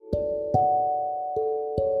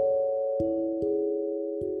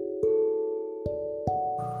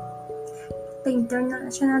The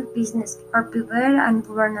international business or private and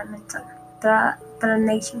governmental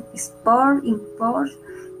transaction, export, import,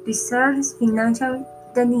 research, financial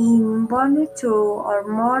that involved two or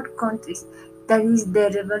more countries. That is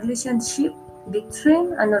the relationship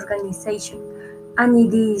between an organization, and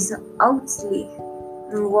it is outside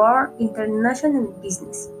world international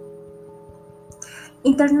business.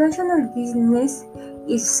 International business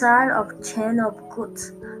is sale of chain of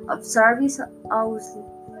goods, of service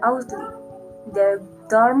outside the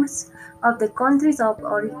terms of the countries of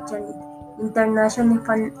origin. International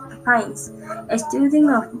finance, studying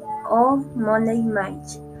of money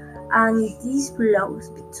marriage, and these flows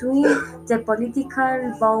between the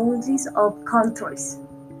political boundaries of countries.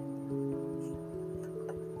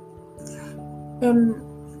 Um,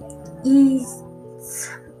 is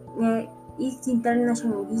is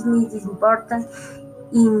international business is important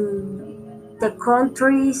in the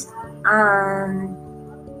countries and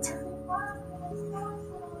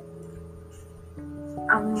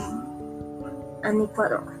um, and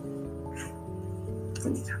Ecuador.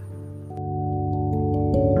 Thank you.